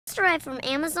just arrived from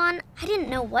Amazon. I didn't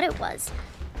know what it was.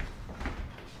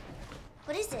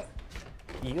 What is it?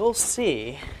 You'll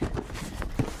see.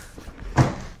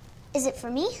 Is it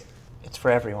for me? It's for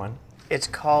everyone. It's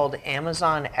called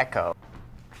Amazon Echo.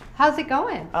 How's it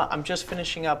going? I'm just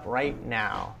finishing up right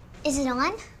now. Is it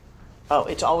on? Oh,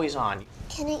 it's always on.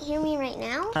 Can it hear me right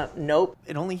now? Nope.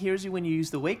 It only hears you when you use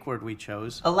the wake word we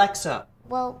chose. Alexa.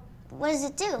 Well, what does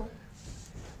it do?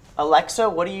 Alexa,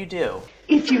 what do you do?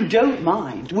 If you don't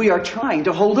mind, we are trying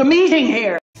to hold a meeting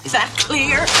here. Is that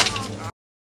clear?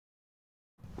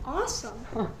 Awesome.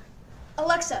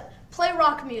 Alexa, play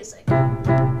rock music.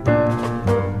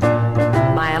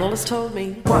 My analyst told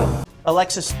me. What?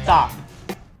 Alexa, stop.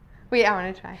 Wait, I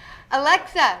want to try.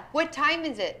 Alexa, what time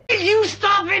is it? You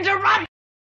stop interrupting!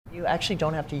 You actually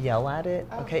don't have to yell at it,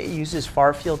 okay? It uses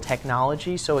far-field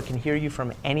technology so it can hear you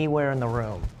from anywhere in the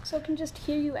room. So it can just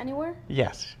hear you anywhere?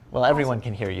 Yes. Well, everyone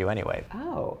can hear you anyway.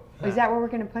 Oh, is that where we're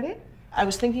going to put it? I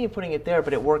was thinking of putting it there,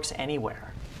 but it works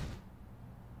anywhere.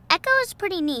 Echo is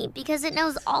pretty neat because it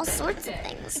knows all sorts of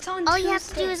things. It's on All you have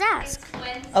to do is ask.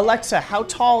 Alexa, how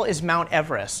tall is Mount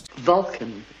Everest?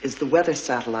 Vulcan is the weather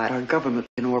satellite our government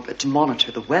in orbit to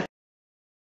monitor the weather.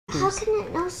 How can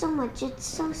it know so much? It's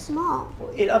so small.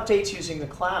 It updates using the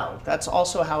cloud. That's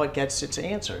also how it gets its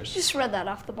answers. Just read that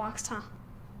off the box, huh?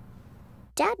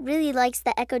 Dad really likes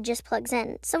that Echo just plugs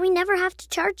in, so we never have to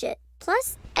charge it.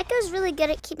 Plus, Echo's really good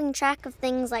at keeping track of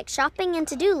things like shopping and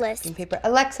to-do lists. Paper.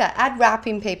 Alexa, add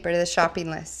wrapping paper to the shopping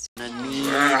list. I need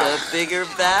a bigger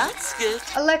basket.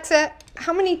 Alexa,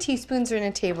 how many teaspoons are in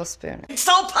a tablespoon?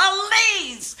 So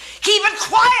please, keep it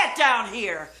quiet down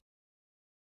here.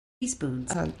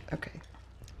 Teaspoons. Okay.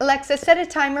 Alexa, set a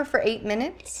timer for 8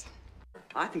 minutes.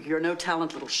 I think you're no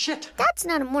talent little shit. Dad's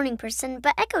not a morning person,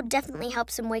 but Echo definitely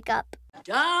helps him wake up.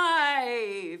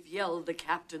 Dive, yelled the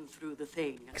captain through the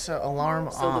thing. Alexa, alarm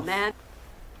So off. the man...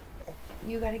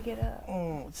 You gotta get up.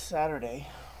 It's Saturday.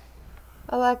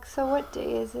 Alexa, what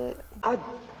day is it? I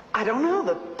don't know,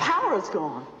 the power's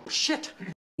gone. Shit.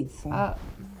 I'm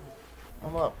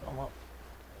up.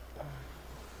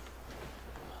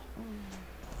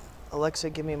 Alexa,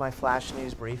 give me my flash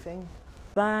news briefing.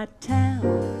 By town,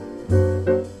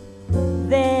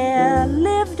 there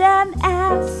lived an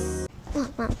ass.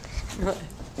 Mom,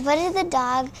 what did the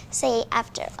dog say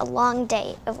after a long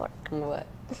day of work? What?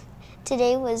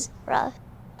 Today was rough.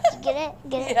 Get it?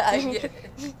 Get it? Yeah, I get it.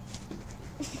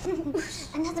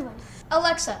 Another one.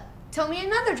 Alexa, tell me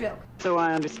another joke. So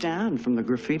I understand from the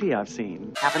graffiti I've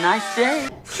seen. Have a nice day.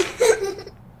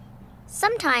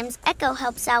 Sometimes Echo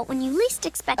helps out when you least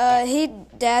expect it. Hey,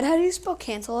 Dad, how do you spell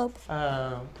cantaloupe?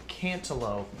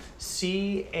 Cantaloupe.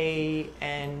 C-A-N-T...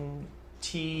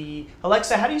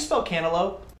 Alexa, how do you spell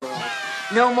cantaloupe?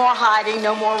 No more hiding,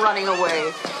 no more running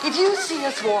away. If you see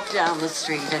us walk down the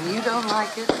street and you don't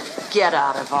like it, get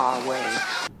out of our way.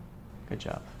 Good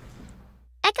job.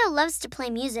 Echo loves to play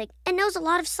music and knows a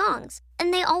lot of songs,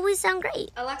 and they always sound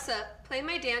great. Alexa, play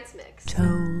my dance mix.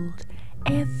 Told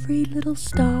every little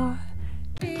star.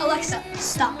 Alexa,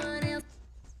 stop.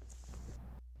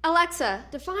 Alexa,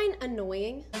 define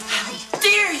annoying. How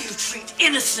dare you treat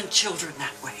innocent children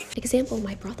that way? Example,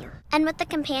 my brother. And with the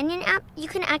companion app, you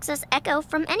can access Echo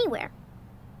from anywhere.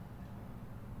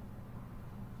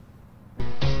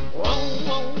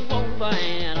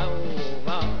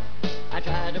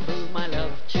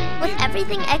 With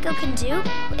everything Echo can do,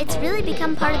 it's really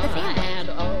become part of the family.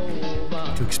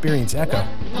 To experience Echo,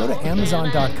 go to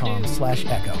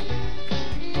Amazon.com/Echo.